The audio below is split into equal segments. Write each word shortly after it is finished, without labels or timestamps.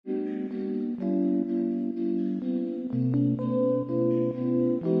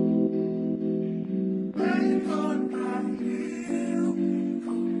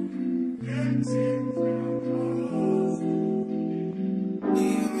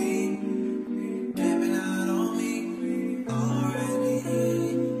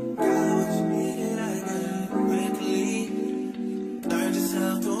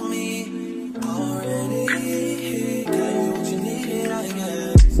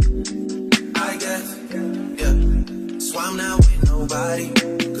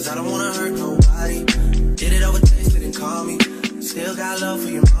love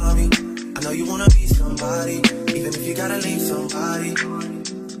for your mommy. I know you wanna be somebody, even if you gotta leave somebody.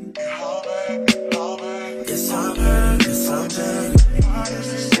 Yes, I'm hurt, yes, I'm dead.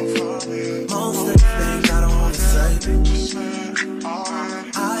 Most of the things I don't wanna say.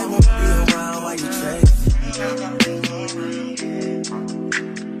 I won't be around while you chase.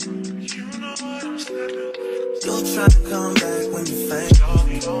 You'll try to come back when you faint.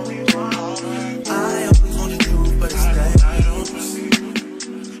 I always want the truth, but it's dangerous.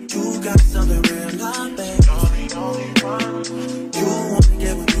 You got something real, not bad. You wanna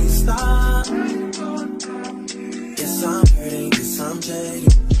get with me, stop. Yes, I'm hurting, yes, I'm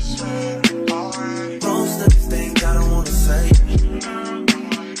jaded. Most of these things I don't wanna say.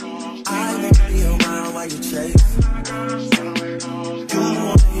 I won't be around while you chase. You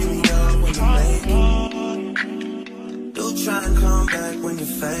wanna hear me up when you make it. You'll try to come back when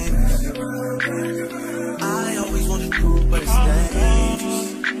you're famous. I always want the truth, but it's dangerous.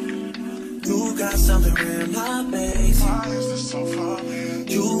 You got something real, not basic.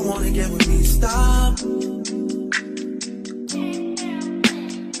 You wanna get with me, stop.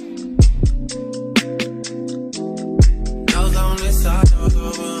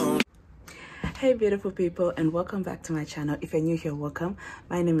 Hey beautiful people, and welcome back to my channel. If you're new here, welcome.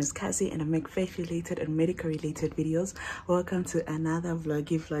 My name is Cassie and I make faith related and medical related videos. Welcome to another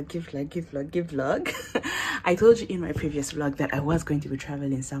vloggy vlog. I told you in my previous vlog that I was going to be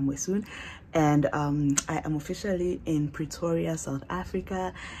traveling somewhere soon, and I am officially in Pretoria, South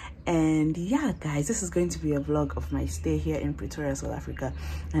Africa. And yeah guys, this is going to be a vlog of my stay here in Pretoria, South Africa,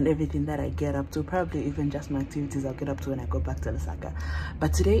 and everything that I get up to, probably even just my activities I'll get up to when I go back to Lusaka.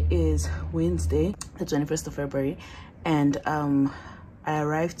 But today is Wednesday, the 21st of February, and I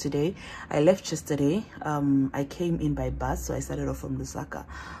arrived today. I left yesterday. I came in by bus, so I started off from Lusaka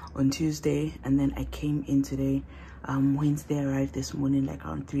on Tuesday, and then I came in today. Wednesday, I arrived this morning like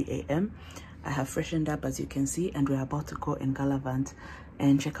around 3 a.m. I have freshened up, as you can see, and we're about to go and gallivant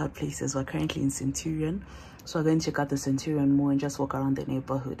and check out places. We're currently in Centurion, so we're going to check out the Centurion more and just walk around the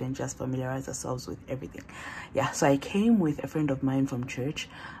neighborhood and just familiarize ourselves with everything. Yeah, so I came with a friend of mine from church,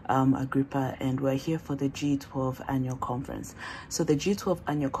 Agrippa, and we're here for the G12 annual conference. So the G12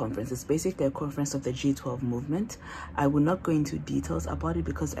 annual conference is basically a conference of the G12 movement. I will not go into details about it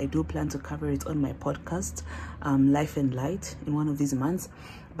because I do plan to cover it on my podcast, Life and Light, in one of these months.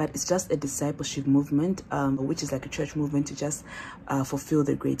 But it's just a discipleship movement, which is like a church movement to just fulfill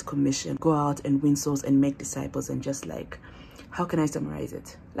the Great Commission, go out and win souls and make disciples, and just like, how can I summarize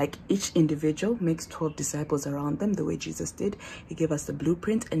it? Like, each individual makes 12 disciples around them the way Jesus did. He gave us the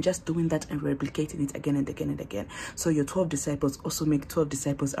blueprint, and just doing that and replicating it again and again and again. So your 12 disciples also make 12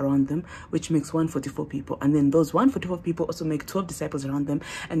 disciples around them, which makes 144 people. And then those 144 people also make 12 disciples around them.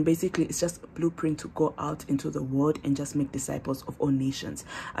 And basically, it's just a blueprint to go out into the world and just make disciples of all nations,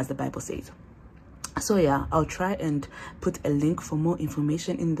 as the Bible says. So yeah, I'll try and put a link for more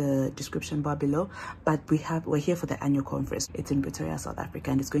information in the description bar below. But we're here for the annual conference. It's in Pretoria, South Africa,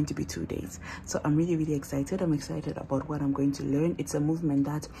 and it's going to be 2 days. So I'm really excited. I'm excited about what I'm going to learn. It's a movement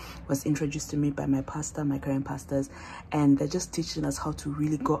that was introduced to me by my pastor, my current pastors, and they're just teaching us how to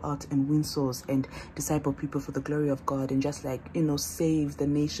really go out and win souls and disciple people for the glory of God, and just like, you know, save the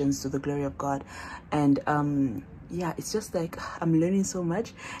nations to the glory of God. And yeah, it's just like, I'm learning so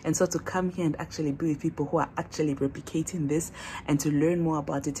much. And so to come here and actually be with people who are actually replicating this, and to learn more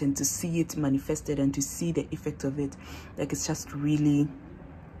about it, and to see it manifested, and to see the effect of it, like, it's just really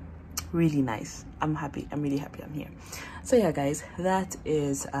nice. I'm happy. I'm really happy I'm here. So yeah guys, that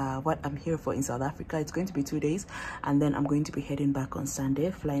is what I'm here for in South Africa. It's going to be 2 days, and then I'm going to be heading back on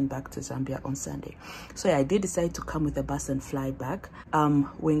Sunday, flying back to Zambia on Sunday. So yeah, I did decide to come with a bus and fly back.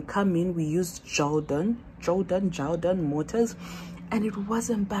 When coming, we used Jordan Motors, and it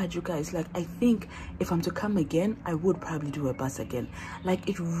wasn't bad, you guys. Like, I think if I'm to come again, I would probably do a bus again. Like,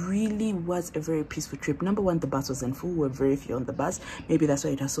 it really was a very peaceful trip. Number one, the bus wasn't full. We were very few on the bus. Maybe that's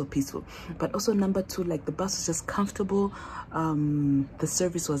why it was so peaceful. But also, number two, like, the bus was just comfortable. The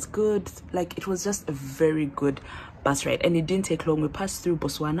service was good. Like, it was just a very good bus ride, and it didn't take long. We passed through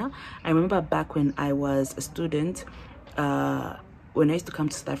Botswana. I remember back when I was a student, when I used to come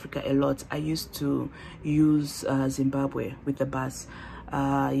to South Africa a lot, I used to use Zimbabwe with the bus.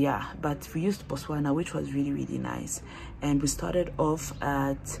 Yeah, but we used Botswana, which was really nice. And we started off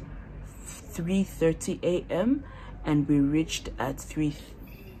at 3:30 a.m. and we reached at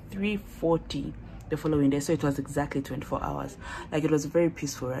 3:40 the following day. So it was exactly 24 hours. Like, it was a very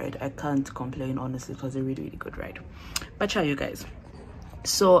peaceful ride. I can't complain, honestly. It was a really good ride. But yeah, you guys,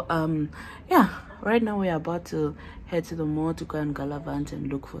 so yeah, right now we're about to head to the mall to go and gallivant and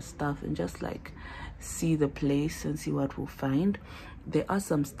look for stuff and just like see the place and see what we'll find. there are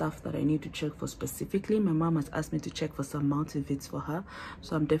some stuff that I need to check for specifically. My mom has asked me to check for some multivits for her,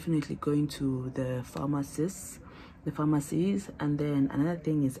 so I'm definitely going to the pharmacies. And then another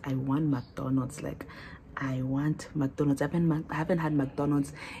thing is I want McDonald's. Like, I want McDonald's. I haven't had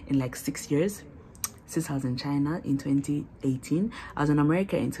McDonald's in like 6 years, since I was in China in 2018. I was in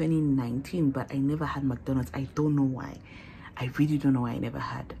America in 2019, but I never had McDonald's. I don't know why. I really don't know why I never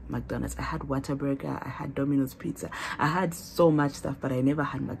had McDonald's. I had Whataburger, I had Domino's Pizza, I had so much stuff, but I never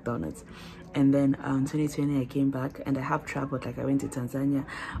had McDonald's. And then 2020 I came back and I have traveled. Like, I went to Tanzania,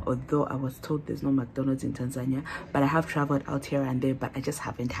 although I was told there's no McDonald's in Tanzania, but I have traveled out here and there, but I just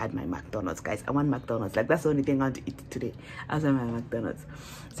haven't had my McDonald's, guys. I want McDonald's. Like, that's the only thing I want to eat today, outside my McDonald's.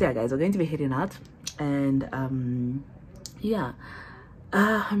 So yeah, guys, we're going to be heading out, and yeah,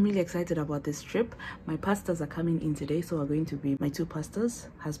 I'm really excited about this trip. My pastors are coming in today, so we're going to be my 2 pastors,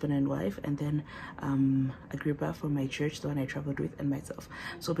 husband and wife, and then Agrippa from my church, the one I traveled with, and myself.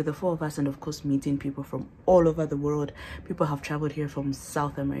 So with the 4 of us, and of course meeting people from all over the world. People have traveled here from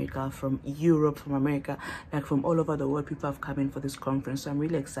South America, from Europe, from America, like from all over the world. People have come in for this conference, so I'm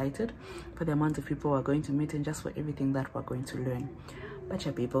really excited for the amount of people we're going to meet and just for everything that we're going to learn. But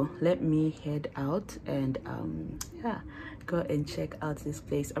yeah, people, let me head out and yeah, go and check out this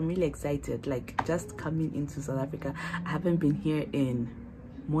place. I'm really excited. Like, just coming into South Africa, I haven't been here in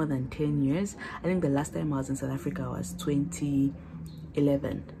more than 10 years. I think the last time I was in South Africa was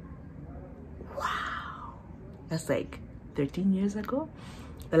 2011. Wow, that's like 13 years ago.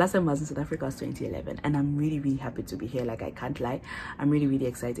 The last time I was in South Africa was 2011, and I'm really happy to be here. Like, I can't lie, I'm really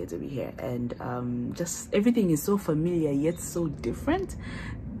excited to be here. And just everything is so familiar yet so different,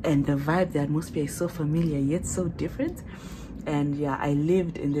 and the vibe, the atmosphere is so familiar yet so different. And yeah, I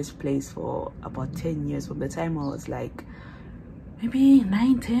lived in this place for about 10 years, from the time I was like maybe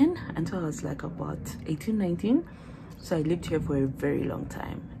 9-10 until I was like about 18-19. So I lived here for a very long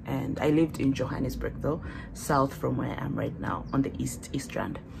time, and I lived in Johannesburg, though, south from where I am right now, on the East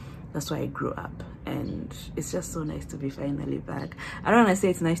Rand. That's where I grew up, and it's just so nice to be finally back. I don't want to say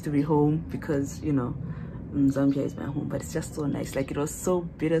it's nice to be home, because, you know, Zambia is my home, but it's just so nice. Like, it was so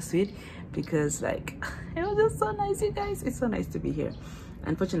bittersweet, because like it was just so nice, you guys. It's so nice to be here.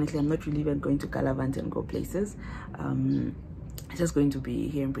 Unfortunately, I'm not really even going to Galavant and go places. I'm just going to be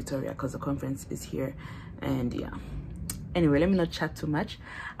here in Pretoria because the conference is here. And yeah, anyway, let me not chat too much.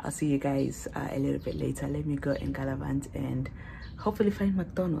 I'll see you guys a little bit later. Let me go in Galavant and hopefully find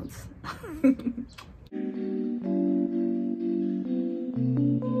McDonald's.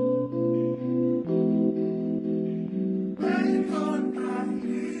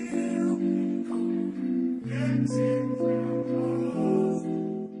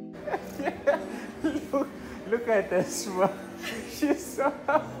 Look at that smile. She's so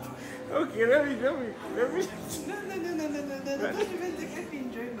happy. Okay, let me. No. Don't even think I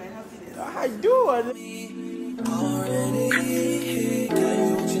enjoy my happiness. I do. Already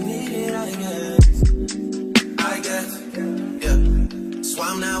getting what you needed, I guess. Yeah. So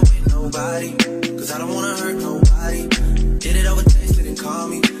I'm not with nobody, cause I don't wanna hurt nobody. Did it over text, didn't call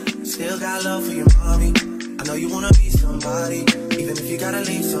me. Still got love for your mommy. I know you wanna be somebody, even if you gotta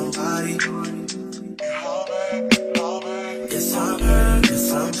leave somebody. Yes, I'm ready,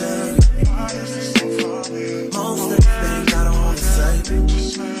 yes, I'm ready. Most of the things I don't wanna say,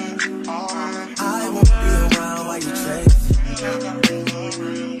 I won't be around while you chase.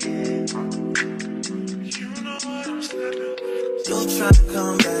 You'll try to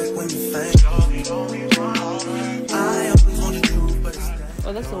come back when you faint. I always want the truth, but it's that.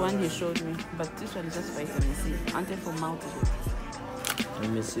 Oh, that's the one he showed me, but this one is just vitamin C. Aren't for multivit? Let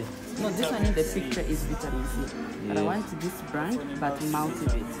me see. No, this one in the picture is vitamin C. But I want this brand, but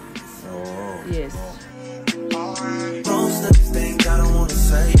multivit. Oh. Yes. Most of the things I don't wanna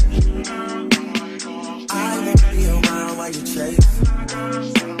say, I won't be around while you chase.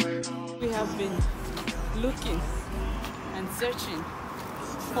 We have been looking and searching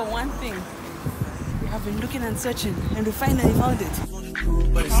for one thing. We have been looking and searching, and we finally found it.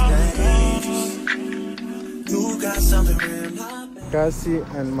 But it's dangerous. You got something real. Cassie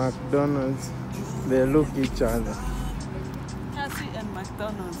and McDonald's, they look each other. Cassie and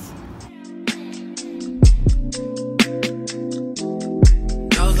McDonald's.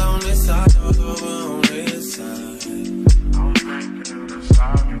 Those on this side, those over on this side.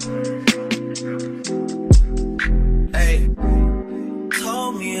 Hey,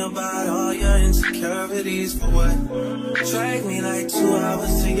 told me about all your insecurities for what? Dragged me like 2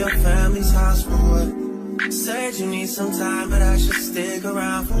 hours to your family's house for what? Said you need some time, but I should stick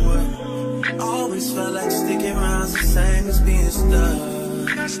around for what? Always felt like sticking around's the same as being stuck.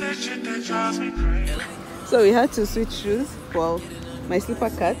 So we had to switch shoes. Well, my slipper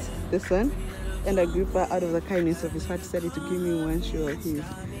cut, this one, and Agrippa, out of the kindness of his heart, decided to give me one shoe of his.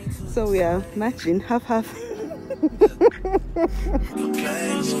 So we are matching half.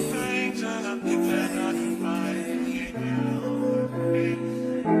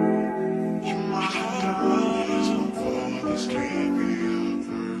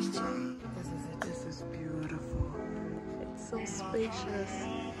 This is beautiful. It's so spacious.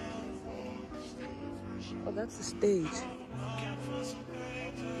 Oh, that's the stage.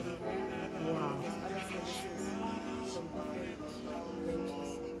 Wow.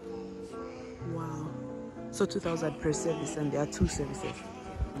 Wow. So 2,000 per service, and there are 2 services.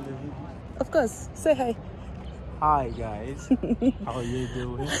 Of course. Say hi. Hi guys. How are you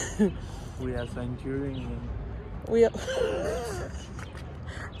doing? We are Centurion.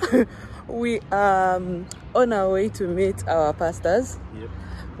 We on our way to meet our pastors. Yep.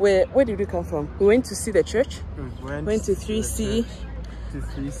 Where did we come from? We went to see the church. We went to 3C. To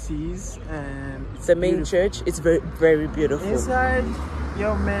 3Cs, and it's the main beautiful. church. It's very, very beautiful. Inside,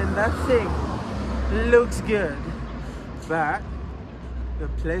 yo man, that thing looks good, but the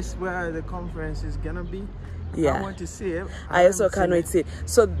place where the conference is gonna be, yeah, I want to see it. I also can't wait to see it.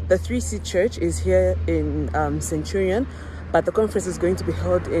 So the 3C church is here in Centurion, but the conference is going to be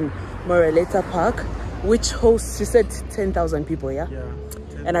held in Moreleta Park, which hosts, she said, 10,000 people. Yeah,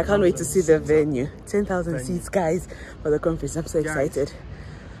 10, and I can't wait to see the venue. 10,000 seats, guys, for the conference. I'm so excited.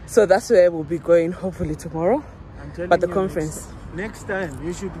 So that's where we'll be going, hopefully tomorrow. But the conference, next time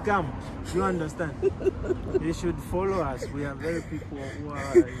you should come. You understand? You should follow us. We are very people who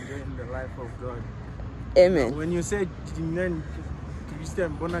are enjoying the life of God. Amen. When you say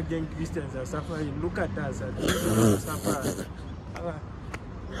Christian, born again Christians are suffering, look at us.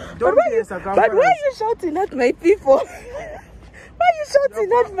 But why are you shouting at my people? Why are you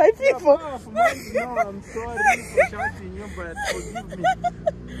shouting at my people? No, I'm sorry for shouting you, but forgive me.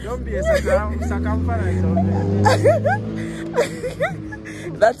 Don't be a circumference of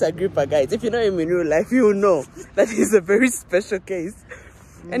me. That's Agrippa, guys. If you know him in real life, you know that he's a very special case.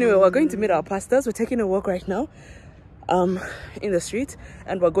 Anyway, we're going to meet our pastors. We're taking a walk right now in the street,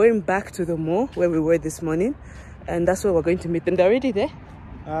 and we're going back to the mall where we were this morning, and that's where we're going to meet them. They're already there.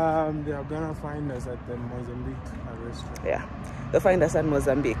 They are gonna find us at the Mozambique restaurant. Yeah, they'll find us at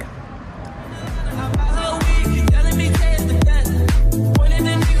Mozambique.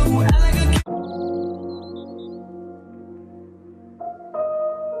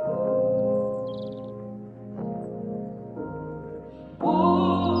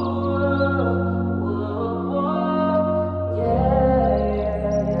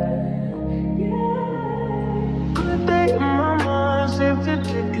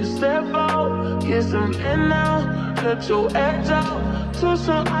 Let your edge out to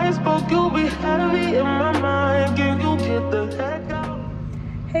some iceberg, you'll be heavy in my mind. Can you get the heck out?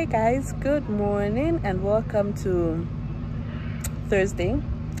 Hey guys, good morning and welcome to Thursday,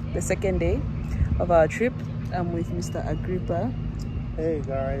 the second day of our trip. I'm with Mr. Agrippa. Hey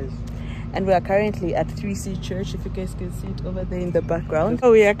guys. And we are currently at 3C Church, if you guys can see it over there in the background.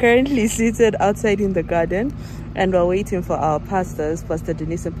 So we are currently seated outside in the garden, and we're waiting for our pastors, Pastor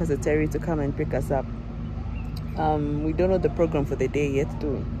Denise and Pastor Terry, to come and pick us up. We don't know the program for the day yet,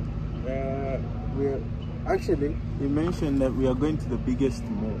 do we? Actually, you mentioned that we are going to the biggest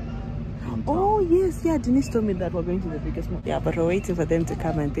mall. Oh yes, yeah, Denise told me that we're going to the biggest mall. Yeah, but we're waiting for them to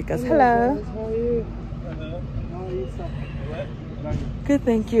come and pick us. Hello. Guys, how are you? How are you, sir? Good,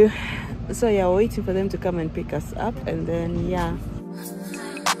 thank you. So yeah, we're waiting for them to come and pick us up, and then yeah.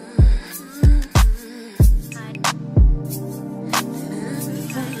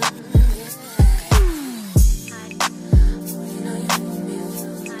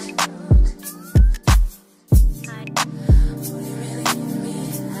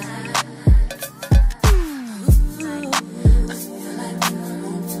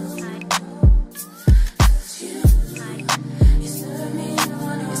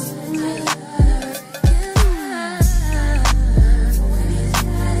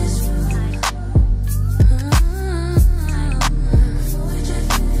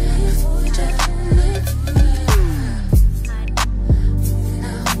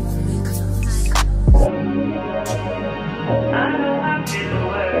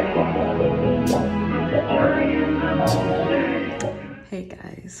 Hey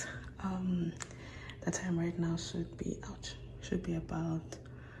guys, the time right now should be about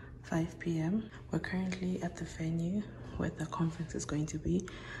 5 p.m. We're currently at the venue where the conference is going to be.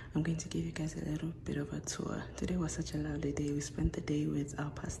 I'm going to give you guys a little bit of a tour. Today was such a lovely day. We spent the day with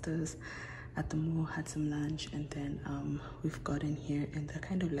our pastors at the mall, had some lunch, and then we've gotten here and they're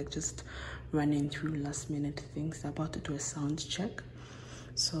kind of like just running through last minute things. They're about to do a sound check,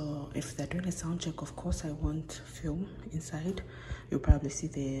 So if they're doing a sound check, of course I won't film inside. You'll probably see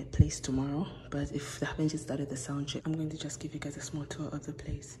the place tomorrow, but if they haven't just started the sound check, I'm going to just give you guys a small tour of the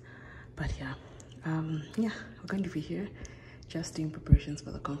place. But yeah, we're going to be here just doing preparations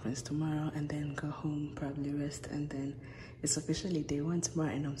for the conference tomorrow, and then go home, probably rest, and then it's officially day one tomorrow,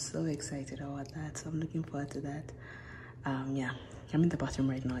 and I'm so excited about that. So I'm looking forward to that. Yeah, I'm in the bathroom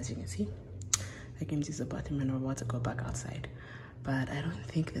right now, as you can see. I came to use the bathroom and I'm about to go back outside, but I don't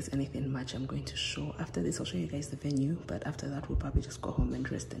think there's anything much I'm going to show. After this, I'll show you guys the venue, but after that we'll probably just go home and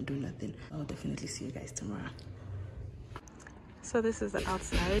rest and do nothing. I'll definitely see you guys tomorrow. So this is the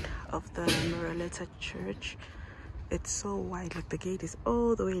outside of the Moraleta church. It's so wide, like the gate is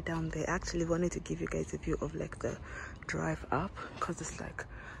all the way down there. I actually wanted to give you guys a view of like the drive up, because it's like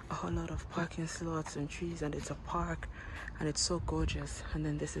a whole lot of parking slots and trees, and it's a park, and it's so gorgeous. And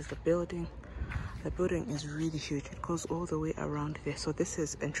then this is the building. The building is really huge. It goes all the way around there. So this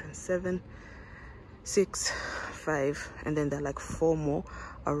is entrance 7, 6, 5, and then there are like 4 more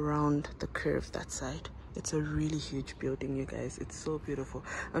around the curve that side. It's a really huge building, you guys. It's so beautiful.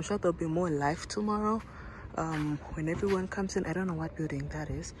 I'm sure there'll be more life tomorrow when everyone comes in. I don't know what building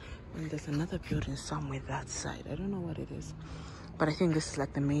that is, and there's another building somewhere that side. I don't know what it is, but I think this is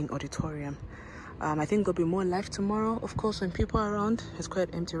like the main auditorium. I think there'll be more life tomorrow, of course, when people are around. It's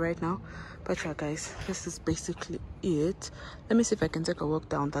quite empty right now, but yeah guys, this is basically it. Let me see if I can take a walk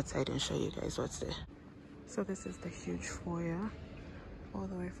down that side and show you guys what's there. So this is the huge foyer, all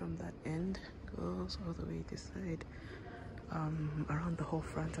the way from that end, goes all the way this side, around the whole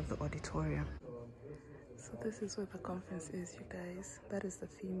front of the auditorium. So this is where the conference is, you guys. That is the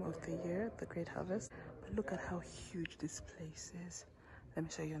theme of the year, the Great Harvest. But look at how huge this place is. Let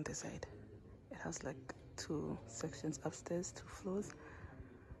me show you on this side. It has like 2 sections upstairs, 2 floors.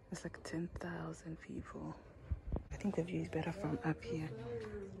 It's like 10,000 people. I think the view is better from up here.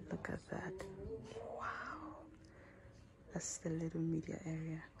 Look at that. Wow. That's the little media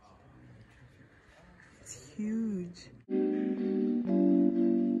area. It's huge.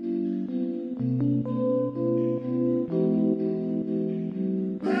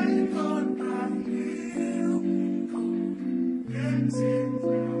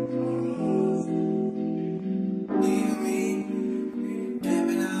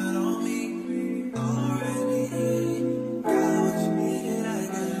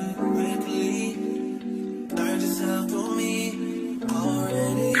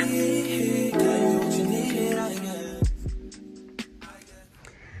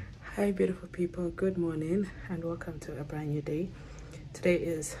 Hi beautiful people, good morning and welcome to a brand new day. Today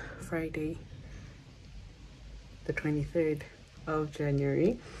is Friday the 23rd of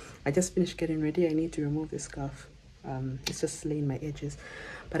January. I just finished getting ready. I need to remove this scarf. It's just laying my edges,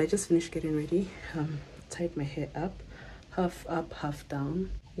 but I just finished getting ready. Tied my hair up half down,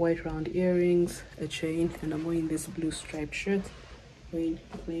 white round earrings, a chain, and I'm wearing this blue striped shirt, wearing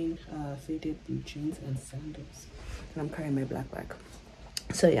plain faded blue jeans and sandals, and I'm carrying my black bag.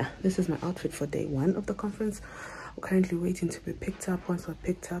 So yeah, this is my outfit for day 1 of the conference. We're currently waiting to be picked up. Once we're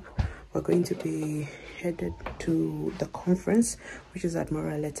picked up, we're going to be headed to the conference, which is at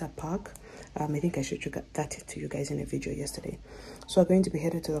Moraleta Park. I think I showed that to you guys in a video yesterday. So we're going to be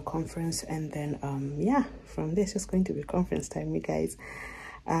headed to the conference, and then yeah, from there it's just going to be conference time, you guys.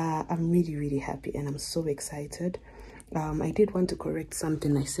 I'm really happy and I'm so excited. I did want to correct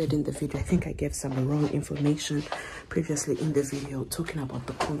something I said in the video. I think I gave some wrong information previously in the video talking about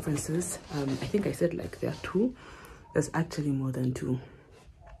the conferences. I think I said like there are 2. There's actually more than 2.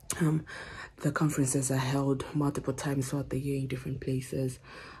 The conferences are held multiple times throughout the year in different places.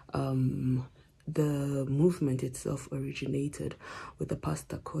 The movement itself originated with a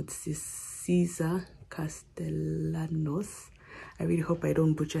pastor called Cesar Castellanos. I really hope I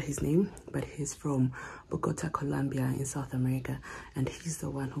don't butcher his name, but he's from Bogota, Colombia in South America, and he's the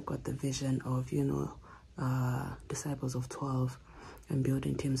one who got the vision of, you know, disciples of 12 and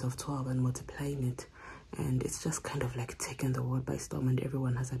building teams of 12 and multiplying it. And it's just kind of like taken the world by storm, and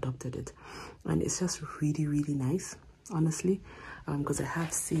everyone has adopted it, and it's just really nice, honestly, because I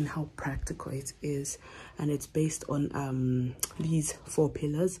have seen how practical it is, and it's based on these 4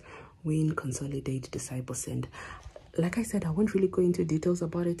 pillars: win, consolidate, disciple, send. Like I said, I won't really go into details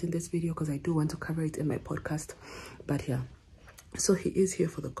about it in this video because I do want to cover it in my podcast. But yeah, so he is here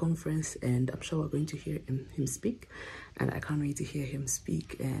for the conference, and I'm sure we're going to hear him speak, and I can't wait to hear him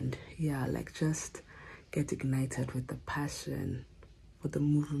speak. And yeah, like just get ignited with the passion for the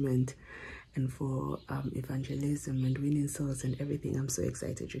movement and for evangelism and winning souls and everything. I'm so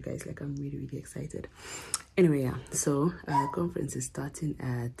excited, you guys. Like, I'm really excited. Anyway, yeah, so conference is starting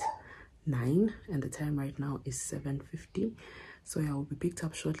at 9, and the time right now is 7:50. So yeah, we'll be picked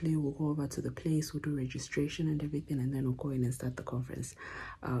up shortly. We'll go over to the place, we'll do registration and everything, and then we'll go in and start the conference.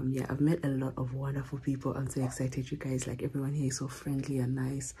 Yeah, I've met a lot of wonderful people. I'm so excited, you guys. Like, everyone here is so friendly and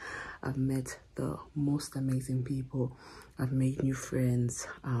nice. I've met the most amazing people. I've made new friends.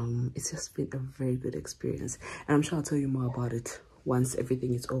 It's just been a very good experience, and I'm sure I'll tell you more about it once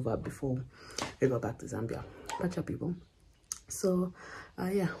everything is over, before we go back to Zambia. Pacha people. So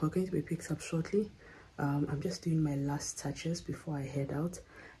yeah, we're going to be picked up shortly. I'm just doing my last touches before I head out,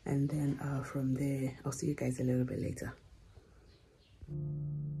 and then from there I'll see you guys a little bit later.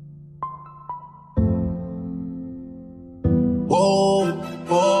 Whoa,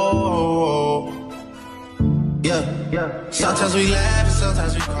 whoa, yeah. Sometimes we laugh and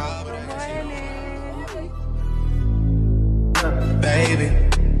sometimes we cry, but baby,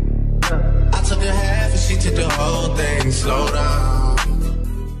 I took a half and she took the whole thing. Slow down.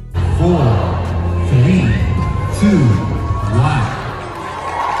 4, 3, 2, 1.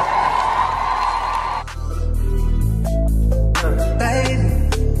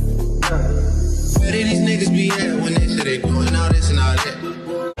 Where did these niggas be at when they say they doing all this and all that?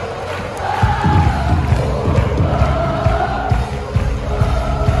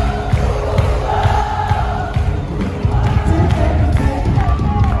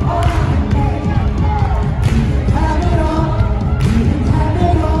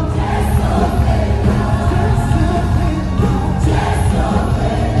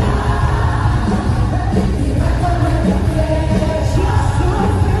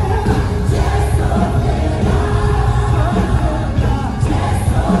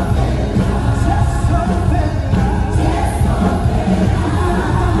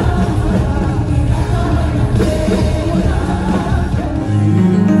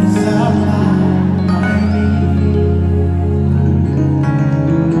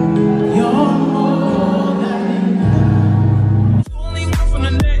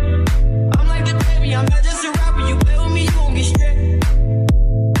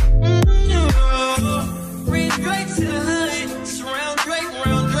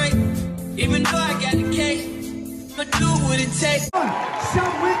 Even though I got the cake, but do what it takes.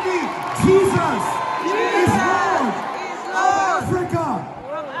 Shout with me, Jesus is Lord of Africa.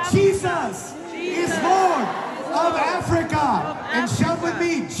 Jesus is Lord of Africa. And shout with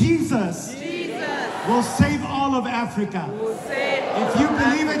me, Jesus will save all of Africa. If you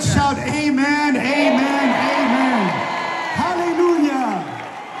believe it, shout amen, amen, amen. Hallelujah.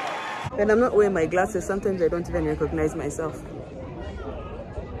 And I'm not wearing my glasses. Sometimes I don't even recognize myself.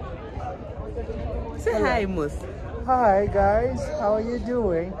 Say hi, Mus. Hi guys, how are you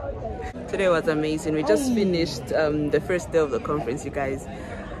doing? Today was amazing. We just finished the first day of the conference, you guys,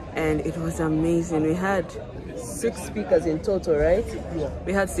 and it was amazing. We had 6 speakers in total, right? Yeah.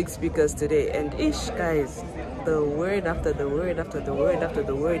 We had 6 speakers today, and guys, the word after the word after the word after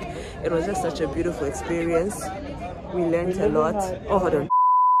the word. It was just such a beautiful experience. We learned a lot. Oh, hold on.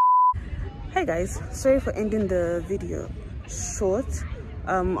 Hi guys, sorry for ending the video short.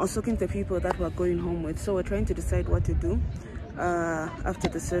 I was talking to people that we're going home with, so we're trying to decide what to do after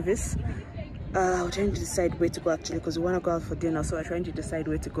the service. We're trying to decide where to go actually, because we want to go out for dinner, so we're trying to decide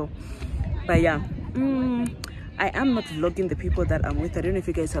where to go. But yeah, I am not vlogging the people that I'm with. I don't know if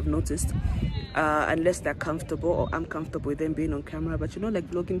you guys have noticed, unless they're comfortable or I'm comfortable with them being on camera. But you know,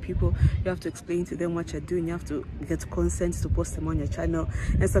 like vlogging people, you have to explain to them what you're doing. You have to get consent to post them on your channel,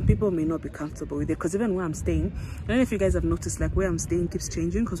 and some people may not be comfortable with it. Because even where I'm staying, I don't know if you guys have noticed, like where I'm staying keeps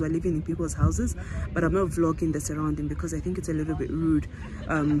changing because we're living in people's houses. But I'm not vlogging the surrounding because I think it's a little bit rude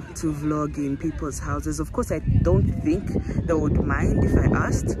to vlog in people's houses. Of course, I don't think they would mind if I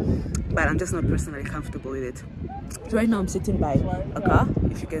asked, but I'm just not personally comfortable with it. So right now I'm sitting by a car,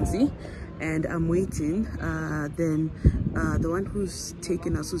 if you can see, and I'm waiting. Then the one who's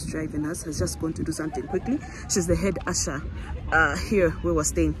taking us, who's driving us, has just gone to do something quickly. She's the head usher here where we're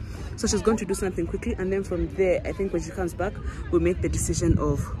staying, so she's going to do something quickly, and then from there, I think when she comes back, we'll make the decision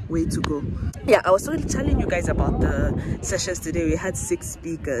of where to go. Yeah, I was telling you guys about the sessions today. We had 6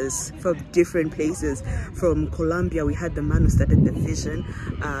 speakers from different places. From Colombia, we had the man who started the vision,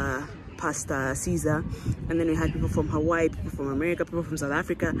 Pastor Caesar, and then we had people from Hawaii, people from America, people from South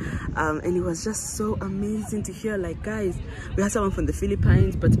Africa, and it was just so amazing to hear. Like, guys, we had someone from the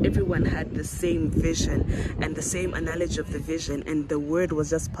Philippines, but everyone had the same vision and the same analogy of the vision, and the word was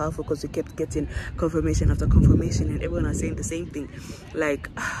just powerful because we kept getting confirmation after confirmation, and everyone was saying the same thing. Like,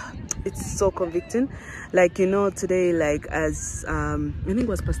 it's so convicting. Like, you know, today, like, as I think it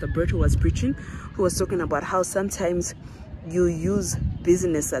was Pastor Bert who was preaching, who was talking about how sometimes you use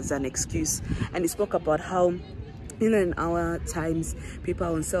business as an excuse, and he spoke about how you know, in our times, people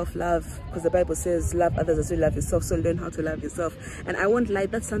are on self-love, because the Bible says love others as you love yourself, so learn how to love yourself. And I won't lie,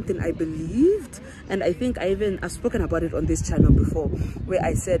 that's something I believed, and I think I've spoken about it on this channel before, where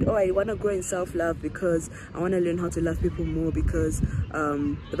I said, oh, I want to grow in self-love because I want to learn how to love people more, because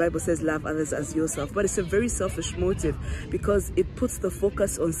the Bible says love others as yourself. But it's a very selfish motive, because it puts the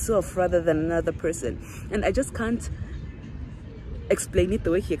focus on self rather than another person. And I just can't explain it the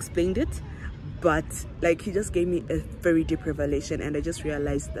way he explained it, but like, he just gave me a very deep revelation, and I just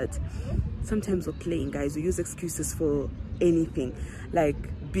realized that sometimes we're playing, guys. We use excuses for anything, like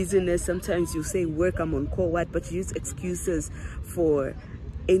busyness. Sometimes you say work, I'm on call, what, but you use excuses for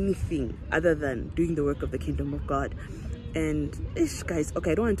anything other than doing the work of the kingdom of God. And guys,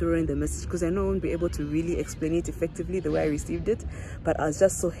 okay, I don't want to ruin the message, because I know I won't be able to really explain it effectively the way I received it, but I was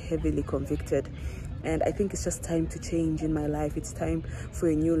just so heavily convicted. And I think it's just time to change in my life. It's time for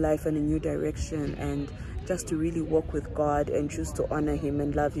a new life and a new direction, and just to really walk with God and choose to honor him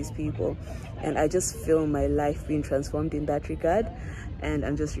and love his people. And I just feel my life being transformed in that regard, and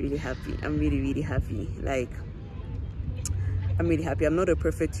I'm just really happy. I'm really happy. Like, I'm really happy. I'm not a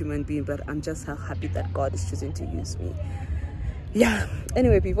perfect human being, but I'm just happy that God is choosing to use me. Yeah,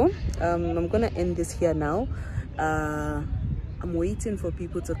 anyway, people, I'm gonna end this here now. I'm waiting for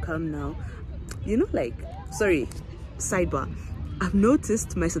people to come now. You know, like, sorry, sidebar, I've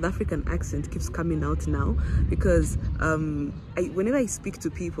noticed my South African accent keeps coming out now, because whenever I speak to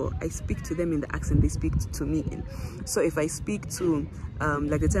people, I speak to them in the accent they speak to me in. So if I speak to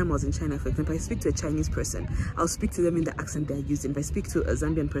like the time I was in China, for example, if I speak to a Chinese person, I'll speak to them in the accent they're using. If I speak to a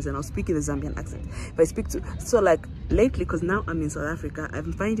Zambian person, I'll speak in the Zambian accent. If I speak to, so like lately, because now I'm in South Africa,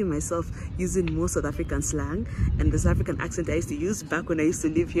 I'm finding myself using more South African slang, and the South African accent I used to use back when I used to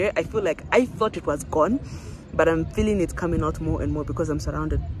live here, I feel like I thought it was gone, but I'm feeling it coming out more and more, because I'm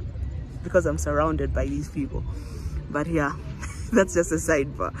surrounded by these people. But yeah, that's just a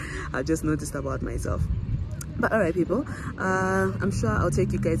sidebar I just noticed about myself. But all right, people, I'm sure I'll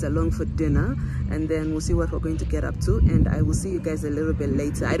take you guys along for dinner, and then we'll see what we're going to get up to, and I will see you guys a little bit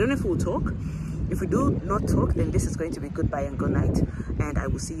later. I don't know if we'll talk. If we do not talk, then this is going to be goodbye and good night, and I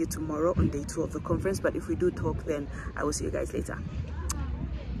will see you tomorrow on day 2 of the conference. But if we do talk, then I will see you guys later.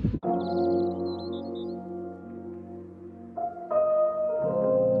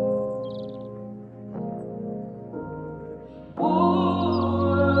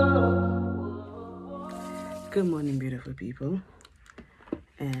 Good morning, beautiful people,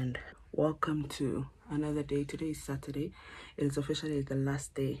 and welcome to another day. Today is Saturday. It is officially the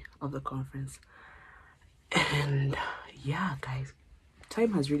last day of the conference, and yeah, guys,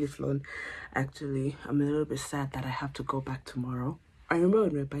 time has really flown. Actually, I'm a little bit sad that I have to go back tomorrow. I remember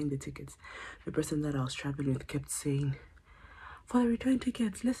when we were buying the tickets, the person that I was traveling with kept saying, for the return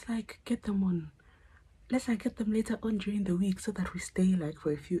tickets, let's get them later on during the week, so that we stay like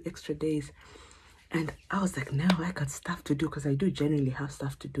for a few extra days. And I was like, no, I got stuff to do, because I do genuinely have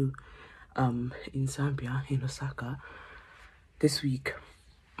stuff to do in Zambia, in Osaka, this week,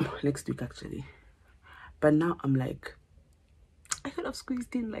 next week actually. But now I'm like, I could have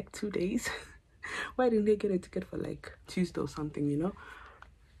squeezed in like 2 days. Why didn't they get a ticket for like Tuesday or something, you know?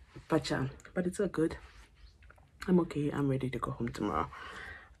 But yeah, but it's all good. I'm okay. I'm ready to go home tomorrow.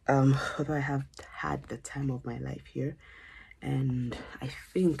 Although I have had the time of my life here, and I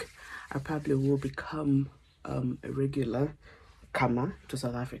think I probably will become a regular comer to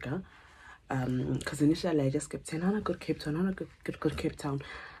South Africa, because initially I just kept saying, I want to go to Cape Town, I want to go to Cape Town,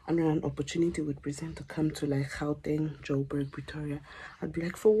 and when an opportunity would present to come to like Gauteng, Joburg, Pretoria, I'd be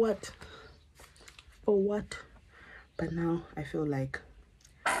like, for what? But now I feel like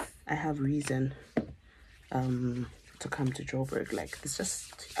I have reason to come to Joburg. Like, it's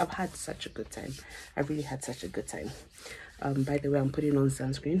just, I've had such a good time. I really had such a good time. By the way, I'm putting on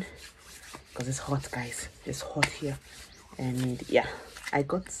sunscreen because it's hot, guys. It's hot here. And yeah, I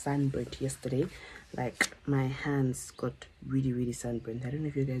got sunburned yesterday. Like, my hands got really sunburned. I don't know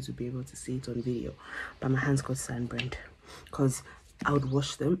if you guys will be able to see it on video, but my hands got sunburned because I would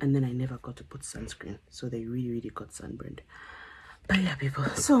wash them and then I never got to put sunscreen, so they really got sunburned. But yeah, people,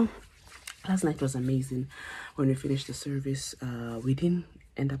 so last night was amazing. When we finished the service, we didn't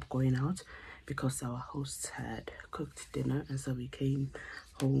end up going out because our hosts had cooked dinner, and so we came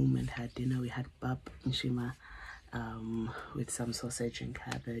home and had dinner. We had bab and shima with some sausage and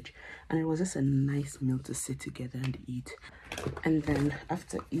cabbage, and it was just a nice meal to sit together and eat. And then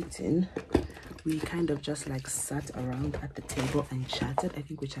after eating, we kind of just like sat around at the table and chatted. I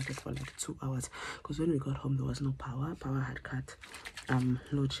think we chatted for like 2 hours because when we got home there was no power. Power had cut,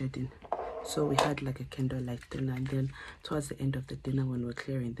 load shedding. So we had like a candlelight dinner, and then towards the end of the dinner, when we were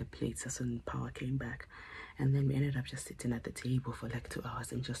clearing the plates, that's when power came back. And then we ended up just sitting at the table for like 2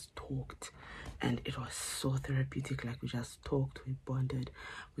 hours and just talked. And it was so therapeutic. Like, we just talked, we bonded,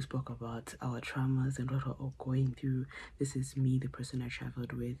 we spoke about our traumas and what we're all going through. This is me, the person I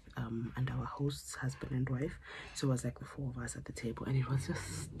traveled with, and our host's husband and wife. So it was like the 4 of us at the table. And it was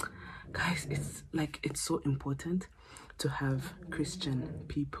just, guys, it's like, it's so important to have Christian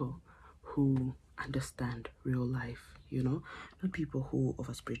people who understand real life, you know, not people who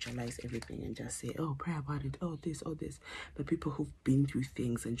over spiritualize everything and just say, oh, pray about it, oh this, but people who've been through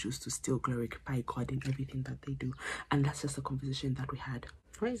things and choose to still glorify God in everything that they do. And that's just a conversation that we had.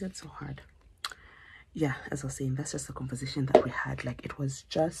 Why is it so hard? Yeah, as I was saying, that's just a conversation that we had. Like, it was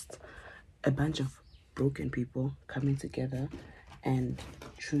just a bunch of broken people coming together and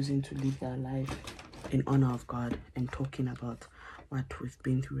choosing to live their life in honor of God and talking about what we've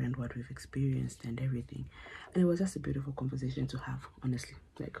been through and what we've experienced and everything. And it was just a beautiful conversation to have, honestly.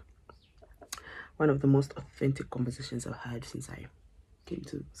 Like, one of the most authentic conversations I've had since I came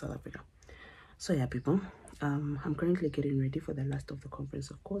to South Africa. So yeah, people, I'm currently getting ready for the last of the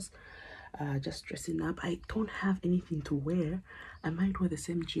conference, of course. Just dressing up. I don't have anything to wear. I might wear the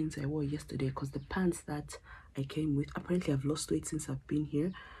same jeans I wore yesterday, because the pants that I came with, apparently I've lost weight since I've been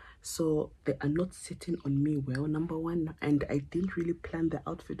here. So they are not sitting on me well, number one, and I didn't really plan the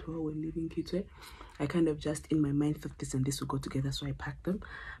outfit well when leaving Kitwe. I kind of just in my mind thought this and this will go together, so I packed them.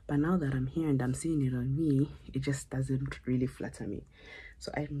 But now that I'm here and I'm seeing it on me, it just doesn't really flatter me.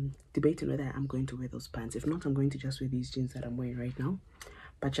 So I'm debating whether I'm going to wear those pants. If not, I'm going to just wear these jeans that I'm wearing right now.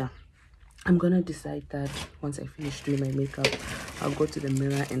 But yeah, I'm gonna decide that once I finish doing my makeup, I'll go to the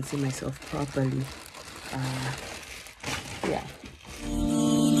mirror and see myself properly. Yeah.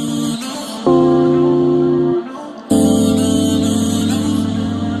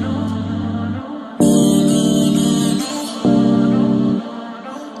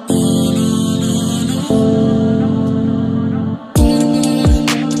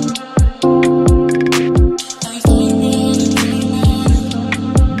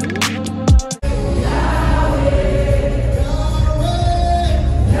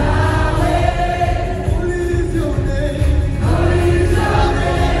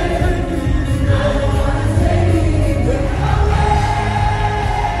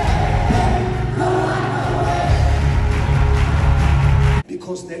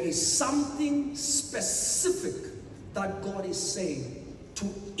 Because there is something specific that God is saying to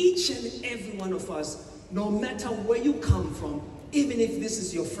each and every one of us, no matter where you come from, even if this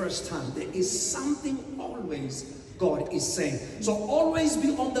is your first time, there is something always God is saying. So always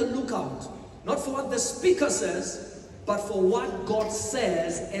be on the lookout, not for what the speaker says, but for what God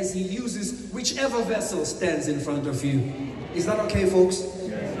says as he uses whichever vessel stands in front of you. Is that okay, folks?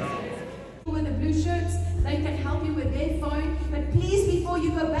 With the blue shirts, they can help you with their phone. But please, before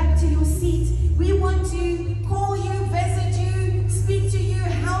you go back to your seat, we want to call you, visit you, speak to you,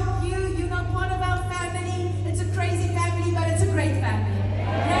 help you. You're not part of our family. It's a crazy family, but it's a great family.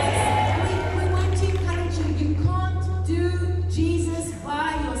 Yes? We want to encourage you. You can't do Jesus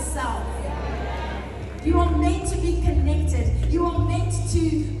by yourself. You are meant to be connected. You are meant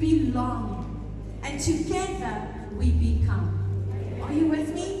to belong. And together we become. Are you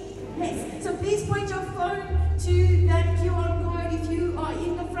with me? Yes. So please point your phone to that QR code if you are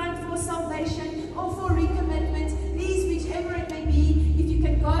in the front for salvation or for recommitment. Please, whichever it may be, if you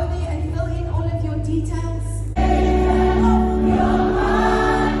can go there and fill in all of your details.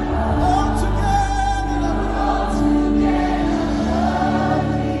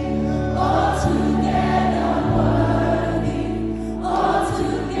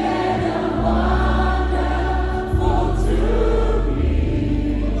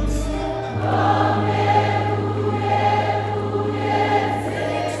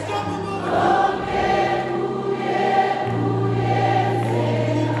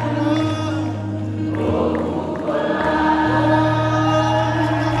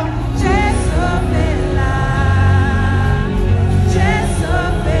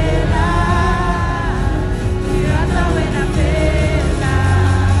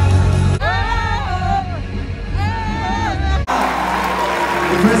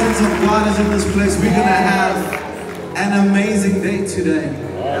 The presence of God is in this place. We're going to have an amazing day today.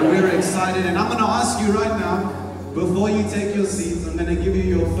 And we're excited. And I'm going to ask you right now, before you take your seats, I'm going to give you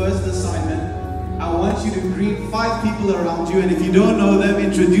your first assignment. I want you to greet 5 people around you. And if you don't know them,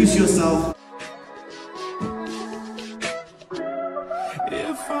 introduce yourself.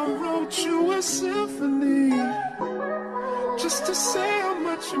 If I wrote you a symphony, just just to say how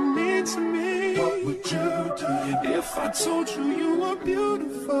much you mean to me. What would you do if I told you you were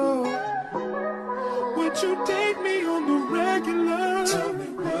beautiful? Would you date me on the regular? Tell me,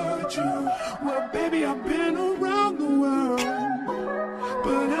 would you? Well, baby, I've been around the world,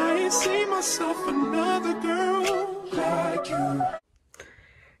 but I ain't seen myself another girl like you.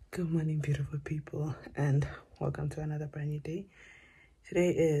 Good morning, beautiful people, and welcome to another brand new day. Today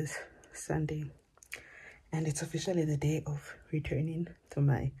is Sunday, and it's officially the day of returning to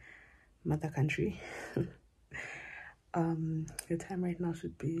my mother country. The time right now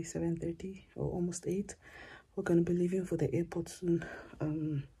should be 7:30 or almost 8. We're going to be leaving for the airport soon.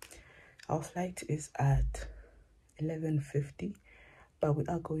 Our flight is at 11:50, but we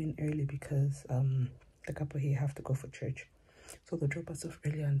are going early because the couple here have to go for church. So they'll drop us off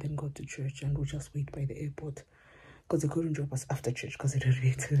earlier and then go to church, and we'll just wait by the airport because they couldn't drop us after church because it would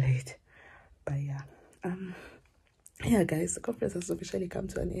be too late. But yeah, guys, the conference has officially come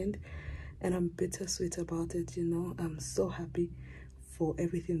to an end, and I'm bittersweet about it. You know, I'm so happy for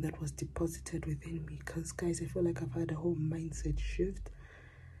everything that was deposited within me, because guys, I feel like I've had a whole mindset shift,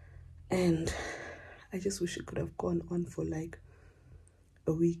 and I just wish it could have gone on for like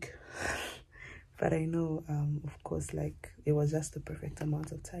a week. But I know, of course, like, it was just the perfect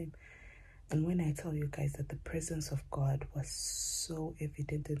amount of time. And when I tell you guys that the presence of God was so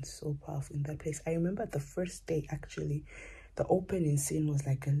evident and so powerful in that place, I remember the first day, actually, the opening scene was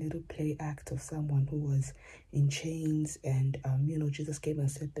like a little play act of someone who was in chains, and you know, Jesus came and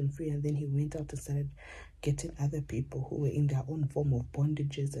set them free, and then he went out and started getting other people who were in their own form of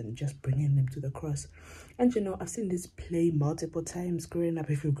bondages and just bringing them to the cross. And you know, I've seen this play multiple times growing up.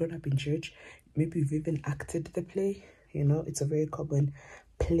 If you've grown up in church, maybe you've even acted the play. You know, it's a very common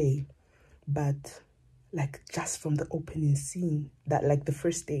play. But like, just from the opening scene, that like the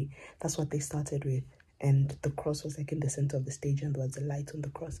first day, that's what they started with. And the cross was like in the center of the stage, and there was a light on the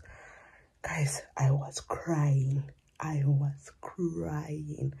cross. Guys, I was crying.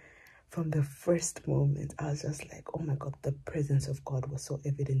 From the first moment. I was just like, oh my God, the presence of God was so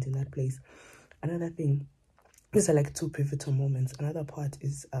evident in that place. Another thing, these are like two pivotal moments. Another part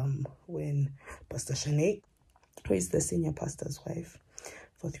is when Pastor Shanae, who is the senior pastor's wife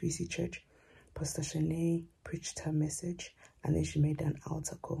for 3C Church, Pastor Shanae preached her message, and then she made an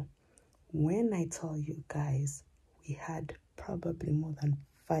altar call. When I tell you guys, we had probably more than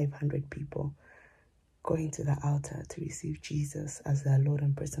 500 people going to the altar to receive Jesus as their Lord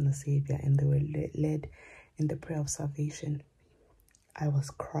and personal Savior, and they were led in the prayer of salvation. I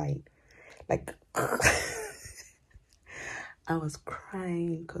was crying. Like, I was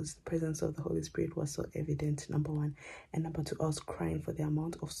crying because the presence of the Holy Spirit was so evident, number one. And number two, I was crying for the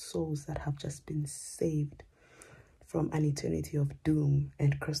amount of souls that have just been saved from an eternity of doom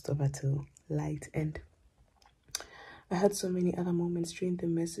and crossed over to light. And I had so many other moments during the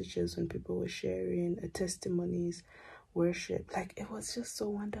messages when people were sharing testimonies, worship. Like, it was just so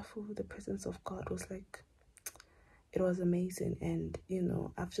wonderful. The presence of God was like, it was amazing. And, you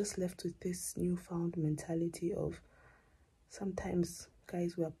know, I've just left with this newfound mentality of, sometimes,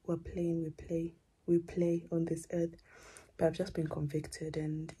 guys, we play on this earth. But I've just been convicted,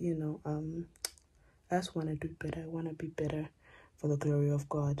 and, you know, I just want to do better. I want to be better for the glory of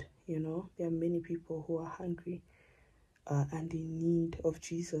God. You know, there are many people who are hungry and in need of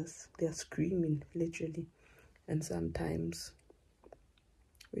Jesus. They are screaming, literally. And sometimes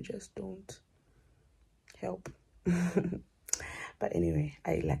we just don't help. But anyway,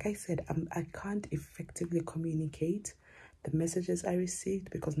 like I said, I can't effectively communicate the messages I received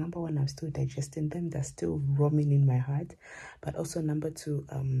because, number one, I'm still digesting them. They're still roaming in my heart. But also, number two,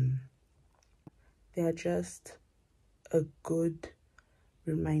 they are just a good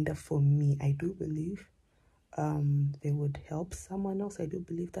reminder for me. I do believe they would help someone else. I do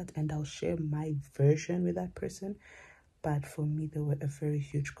believe that, and I'll share my version with that person. But for me, they were a very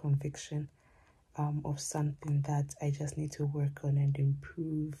huge conviction of something that I just need to work on and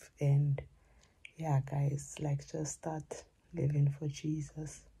improve. And yeah, guys, like, just start living for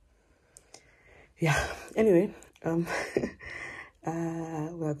Jesus. Yeah, anyway, we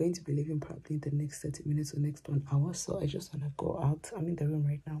are going to be leaving probably the next 30 minutes or next 1 hour. So I just want to go out. I'm in the room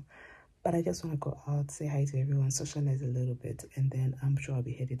right now, but I just want to go out, say hi to everyone, socialize a little bit, and then I'm sure I'll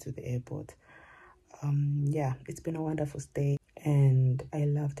be headed to the airport. Yeah, it's been a wonderful stay, and I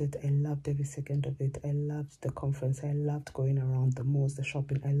loved it. I loved every second of it. I loved the conference. I loved going around the malls, the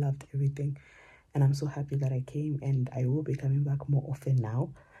shopping. I loved everything, and I'm so happy that I came, and I will be coming back more often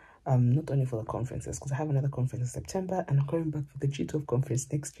now. Not only for the conferences, because I have another conference in September, and I'm coming back for the G12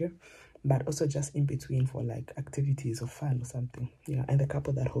 conference next year. but also just in between for like activities or fun or something. Yeah, and the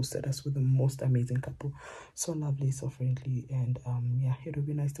couple that hosted us were the most amazing couple, so lovely, so friendly, and yeah, it would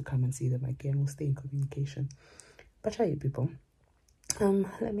be nice to come and see them again. We'll stay in communication. But yeah, you people,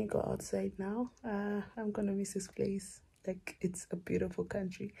 let me go outside now. I'm gonna miss this place. Like, it's a beautiful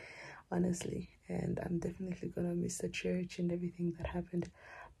country, honestly, and I'm definitely gonna miss the church and everything that happened.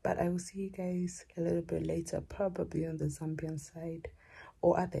 But I will see you guys a little bit later, probably on the Zambian side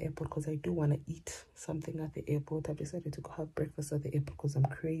or at the airport, because I do want to eat something at the airport. I've decided to go have breakfast at the airport because I'm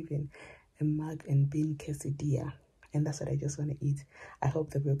craving a mug and bean quesadilla, and that's what I just want to eat. I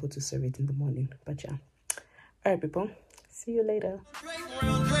hope they'll be able to serve it in the morning. But yeah, all right, people, see you later.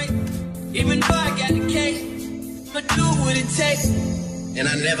 Even though I got the cake, but do what it takes. And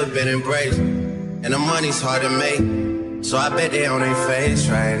I never been embraced, and the money's hard to make, so I bet they on their face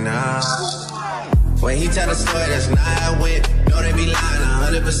right now. When he tell the story, that's not how it went. Know they be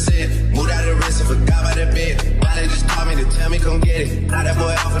lying 100%. Moved out of the risk and forgot about the bit. Now they just call me to tell me come get it. Now that boy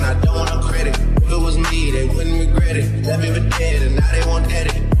off and I don't want no credit. If it was me, they wouldn't regret it. Left me for dead and now they want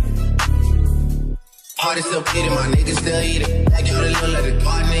dead it. Party still bleeding, my niggas still eat it. Like you the little let the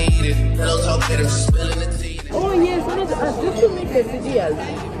garden eat it. Little talk better, spilling the tea. Oh yes, I wanted to ask, did you make quesadillas?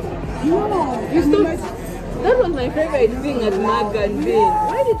 No. You stopped? That was my favorite thing at Mag and Bean.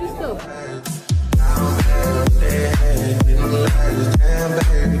 Why did you stop?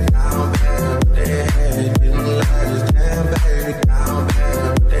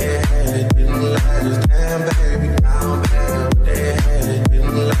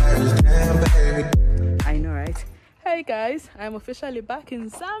 I know, right? Hey guys, I'm officially back in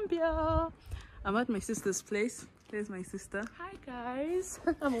Zambia. I'm at my sister's place. There's my sister. Hi guys,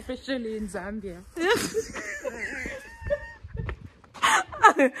 I'm officially in Zambia.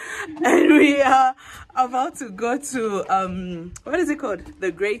 And we are about to go to what is it called?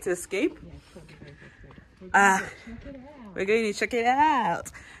 The Great Escape. We're going to check it out.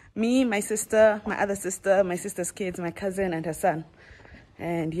 Me, my sister, my other sister, my sister's kids, my cousin and her son.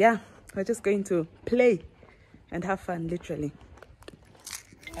 And yeah, we're just going to play and have fun, literally.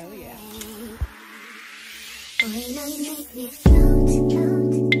 Oh yeah.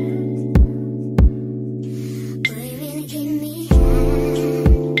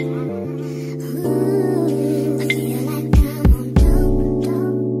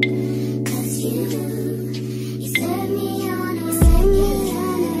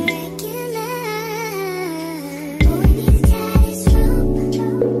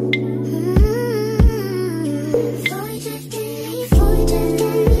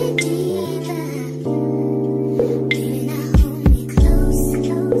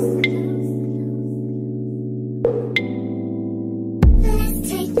 Let's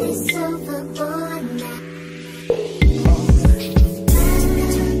take this overboard now.